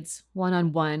our kids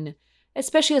one-on-one,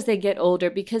 especially as they get older,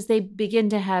 because they begin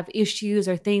to have issues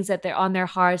or things that they're on their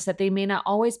hearts that they may not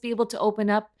always be able to open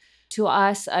up to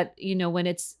us at, when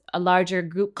it's a larger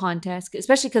group context,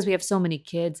 especially because we have so many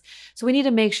kids. So we need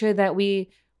to make sure that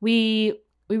we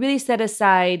really set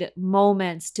aside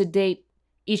moments to date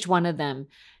each one of them.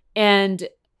 And,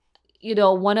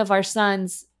 one of our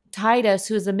sons, Titus,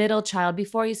 who's a middle child,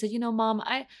 before he said, Mom,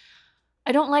 I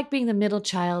don't like being the middle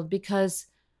child because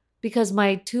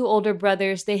my two older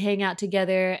brothers, they hang out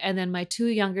together. And then my two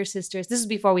younger sisters, this is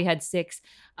before we had 6,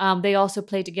 they also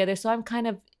play together. So I'm kind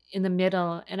of in the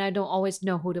middle and I don't always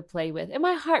know who to play with. And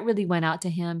my heart really went out to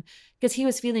him because he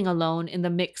was feeling alone in the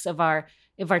mix of our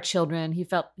children. He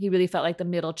really felt like the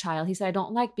middle child. He said, I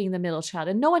don't like being the middle child.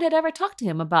 And no one had ever talked to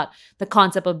him about the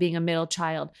concept of being a middle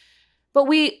child. But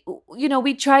we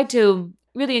tried to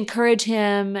really encourage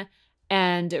him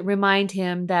and remind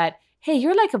him that, hey,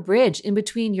 you're like a bridge in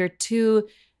between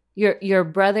your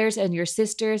brothers and your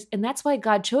sisters. And that's why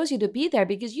God chose you to be there,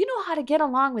 because you know how to get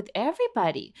along with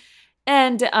everybody.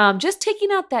 And just taking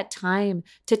out that time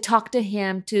to talk to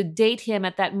him, to date him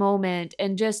at that moment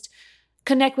and just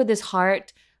connect with his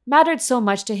heart mattered so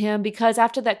much to him, because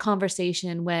after that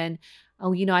conversation when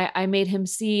I made him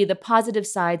see the positive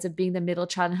sides of being the middle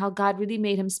child and how God really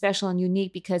made him special and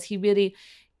unique because he really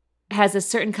has a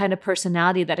certain kind of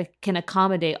personality that can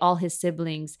accommodate all his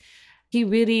siblings. He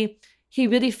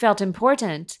really felt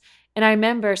important. And I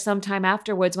remember sometime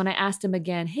afterwards when I asked him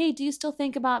again, hey, do you still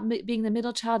think about being the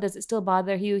middle child? Does it still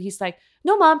bother you? He's like,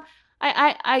 no, Mom,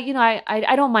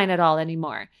 I don't mind at all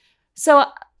anymore. So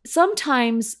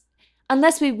sometimes,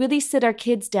 unless we really sit our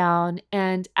kids down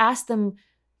and ask them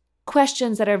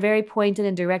questions that are very pointed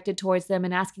and directed towards them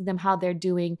and asking them how they're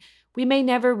doing, we may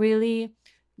never really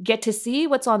get to see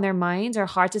what's on their minds or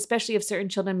hearts, especially if certain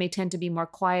children may tend to be more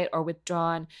quiet or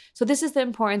withdrawn. So this is the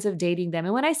importance of dating them.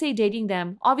 And when I say dating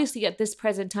them, obviously at this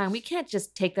present time, we can't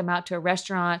just take them out to a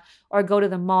restaurant or go to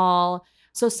the mall.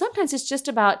 So sometimes it's just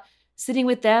about sitting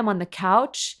with them on the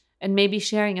couch and maybe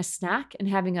sharing a snack and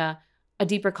having a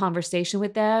deeper conversation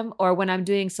with them. Or when I'm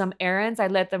doing some errands, I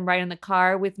let them ride in the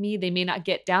car with me. They may not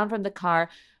get down from the car,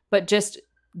 but just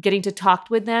getting to talk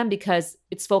with them because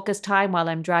it's focus time while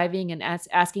I'm driving and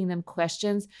asking them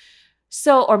questions.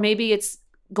 So, or maybe it's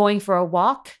going for a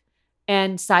walk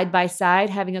and side by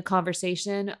side having a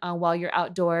conversation while you're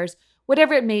outdoors,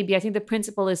 whatever it may be. I think the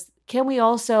principle is, can we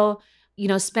also,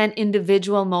 spend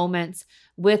individual moments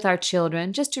with our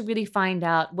children just to really find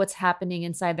out what's happening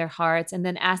inside their hearts and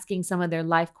then asking some of their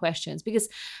life questions, because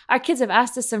our kids have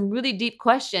asked us some really deep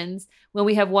questions when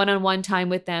we have one-on-one time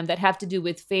with them that have to do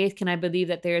with faith. Can I believe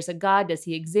that there is a God? Does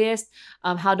he exist?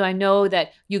 How do I know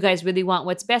that you guys really want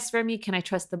what's best for me? Can I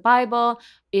trust the Bible?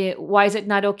 Why is it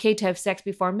not okay to have sex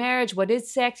before marriage? What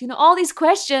is sex? All these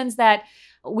questions that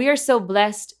we are so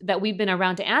blessed that we've been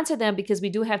around to answer them because we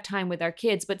do have time with our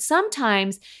kids. But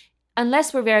sometimes,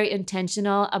 unless we're very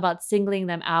intentional about singling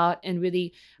them out and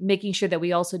really making sure that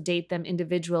we also date them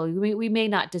individually, we may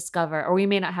not discover or we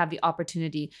may not have the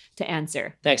opportunity to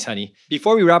answer. Thanks, honey.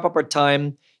 Before we wrap up our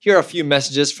time, here are a few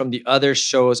messages from the other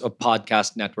shows of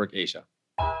Podcast Network Asia.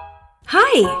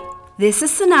 Hi, this is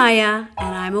Sanaya,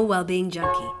 and I'm a well-being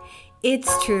junkie.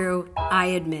 It's true, I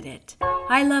admit it.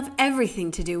 I love everything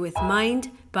to do with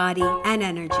mind, body, and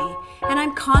energy, and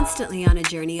I'm constantly on a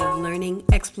journey of learning,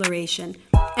 exploration,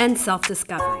 and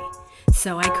self-discovery.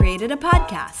 So I created a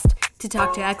podcast to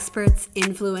talk to experts,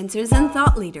 influencers, and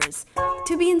thought leaders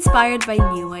to be inspired by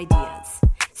new ideas.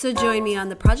 So join me on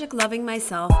the Project Loving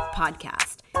Myself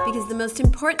podcast because the most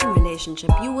important relationship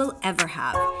you will ever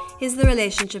have is the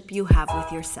relationship you have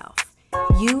with yourself.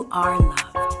 You are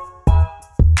loved.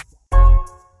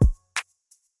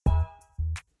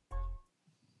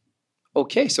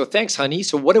 Okay, so thanks, honey.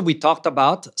 So, what have we talked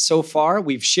about so far?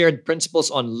 We've shared principles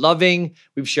on loving,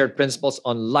 we've shared principles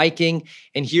on liking,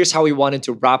 and here's how we wanted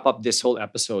to wrap up this whole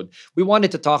episode. We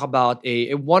wanted to talk about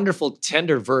a wonderful,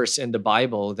 tender verse in the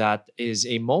Bible that is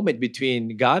a moment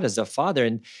between God as the Father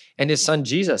and his son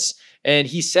Jesus. And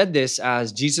he said this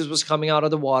as Jesus was coming out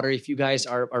of the water. If you guys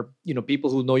are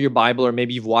people who know your Bible, or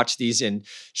maybe you've watched these in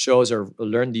shows or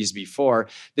learned these before,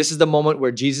 this is the moment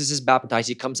where Jesus is baptized.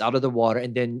 He comes out of the water,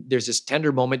 and then there's this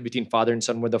tender moment between father and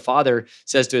son where the father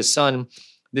says to his son,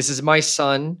 "This is my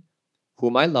son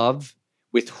whom I love,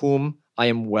 with whom I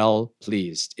am well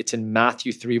pleased." It's in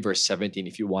Matthew 3, verse 17,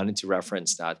 if you wanted to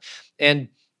reference that. And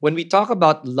when we talk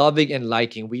about loving and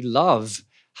liking, we love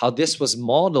how this was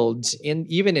modeled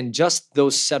even in just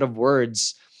those set of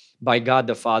words by God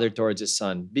the Father towards his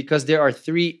son, because there are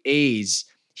 3 A's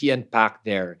he unpacked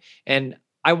there. And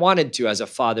I wanted to, as a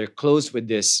father, close with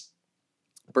this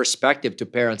perspective to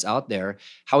parents out there,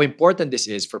 how important this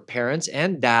is for parents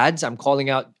and dads. I'm calling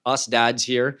out us dads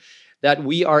here, that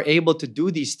we are able to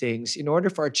do these things in order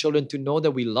for our children to know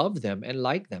that we love them and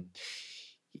like them.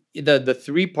 The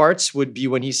 3 parts would be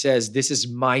when he says, "This is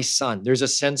my son." There's a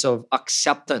sense of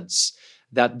acceptance,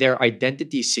 that their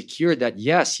identity is secure, that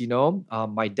yes,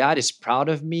 my dad is proud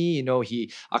of me.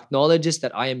 He acknowledges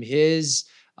that I am his.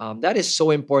 That is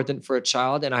so important for a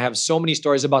child. And I have so many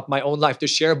stories about my own life to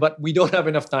share, but we don't have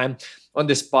enough time on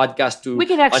this podcast to We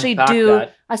can actually unpack do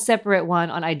that. a separate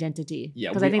one on identity.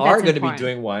 Yeah, 'cause we I think are that's going to be important.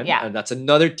 doing one. Yeah. And that's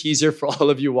another teaser for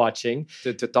all of you watching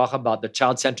to talk about the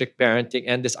child-centric parenting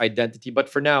and this identity. But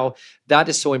for now, that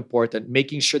is so important,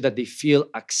 making sure that they feel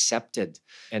accepted.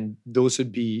 And that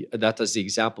was the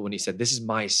example when he said, "This is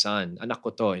my son," anak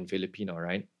ko to in Filipino,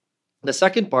 right? The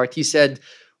second part, he said,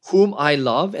 "Whom I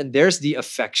love," and there's the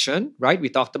affection, right? We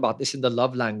talked about this in the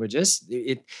love languages.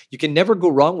 You can never go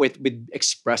wrong with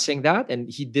expressing that, and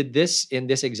he did this in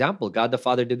this example. God the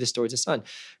Father did this towards his son,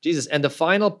 Jesus. And the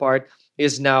final part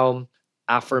is now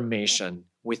affirmation,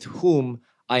 "With whom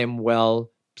I am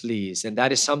well pleased," and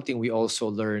that is something we also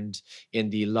learned in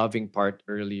the loving part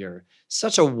earlier.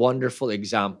 Such a wonderful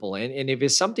example, and if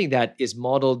it's something that is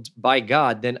modeled by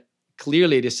God, then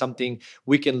clearly it is something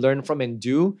we can learn from and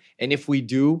do. And if we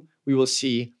do, we will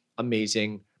see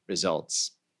amazing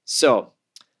results. So,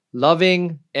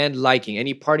 loving and liking.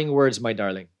 Any parting words, my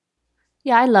darling?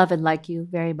 Yeah, I love and like you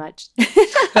very much.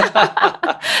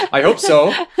 I hope so.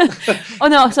 Oh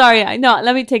no, sorry. No,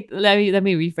 let me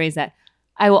rephrase that.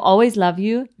 I will always love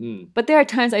you, but there are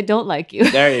times I don't like you.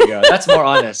 There you go. That's more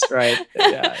honest, right?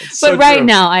 Yeah. It's But so right true.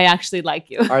 now, I actually like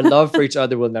you. Our love for each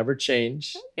other will never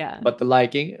change, Yeah. but the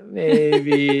liking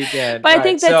maybe can. But I All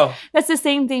think right, that's the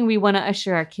same thing we want to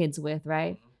assure our kids with,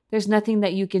 right? There's nothing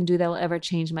that you can do that will ever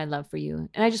change my love for you.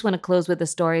 And I just want to close with a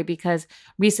story, because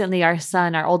recently our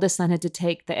oldest son, had to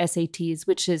take the SATs,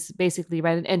 which is basically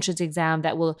an entrance exam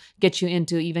that will get you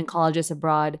into even colleges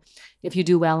abroad if you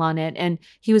do well on it. And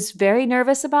he was very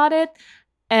nervous about it.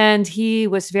 And he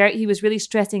was really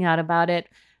stressing out about it.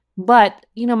 But,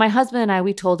 my husband and I,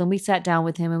 we sat down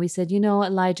with him and we said,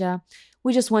 Elijah,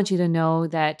 we just want you to know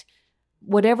that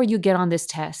whatever you get on this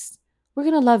test, we're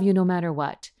going to love you no matter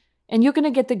what. And you're going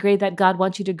to get the grade that God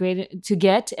wants you to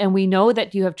get. And we know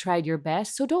that you have tried your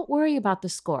best. So don't worry about the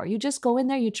score. You just go in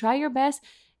there, you try your best,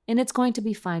 and it's going to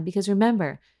be fine. Because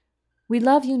remember, we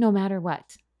love you no matter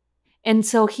what. And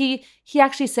so he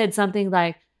actually said something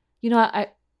like, I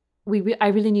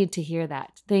really need to hear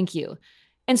that. Thank you.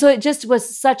 And so it just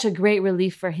was such a great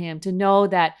relief for him to know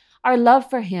that our love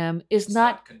for him is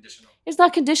not conditional. It's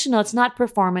not conditional. It's not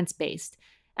performance-based.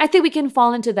 I think we can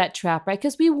fall into that trap, right?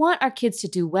 Because we want our kids to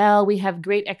do well. We have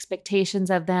great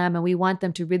expectations of them, and we want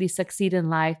them to really succeed in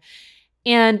life.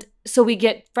 And so we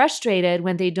get frustrated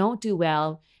when they don't do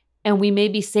well, and we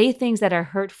maybe say things that are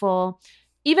hurtful.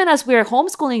 Even as we're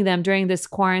homeschooling them during this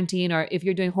quarantine, or if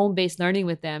you're doing home-based learning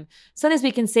with them, sometimes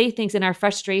we can say things in our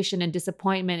frustration and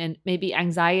disappointment and maybe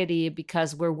anxiety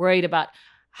because we're worried about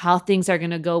how things are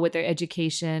going to go with their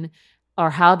education, or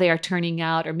how they are turning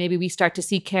out, or maybe we start to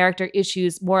see character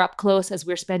issues more up close as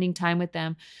we're spending time with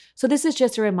them. So this is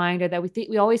just a reminder that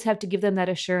we always have to give them that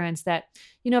assurance that,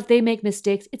 if they make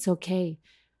mistakes, it's okay,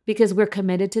 because we're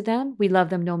committed to them. We love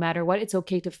them no matter what. It's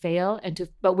okay to fail,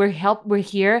 but we're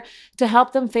here to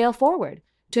help them fail forward,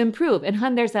 to improve.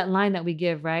 And there's that line that we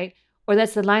give, right? Or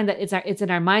that's the line that it's in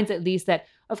our minds at least, that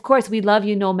of course we love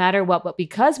you no matter what, but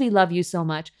because we love you so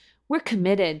much, we're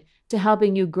committed to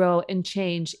helping you grow and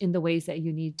change in the ways that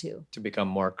you need to. become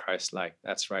more Christ-like.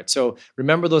 That's right. So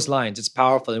remember those lines. It's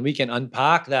powerful, and we can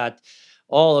unpack that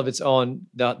all of its own.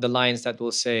 The lines that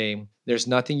will say, "There's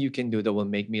nothing you can do that will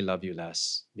make me love you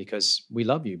less, because we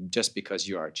love you just because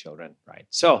you are children." Right.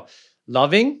 So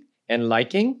loving and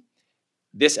liking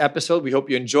this episode. We hope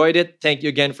you enjoyed it. Thank you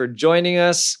again for joining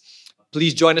us.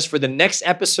 Please join us for the next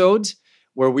episode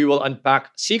where we will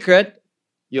unpack secret.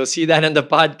 You'll see that in the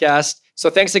podcast. So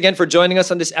thanks again for joining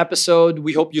us on this episode.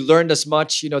 We hope you learned as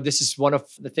much. This is one of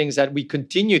the things that we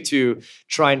continue to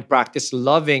try and practice,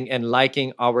 loving and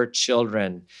liking our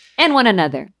children. And one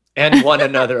another. And one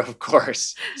another, of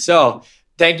course. So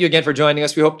thank you again for joining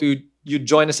us. We hope you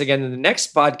join us again in the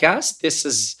next podcast. This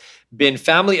has been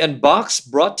Family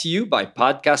Unboxed, brought to you by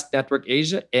Podcast Network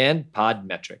Asia and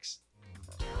Podmetrics.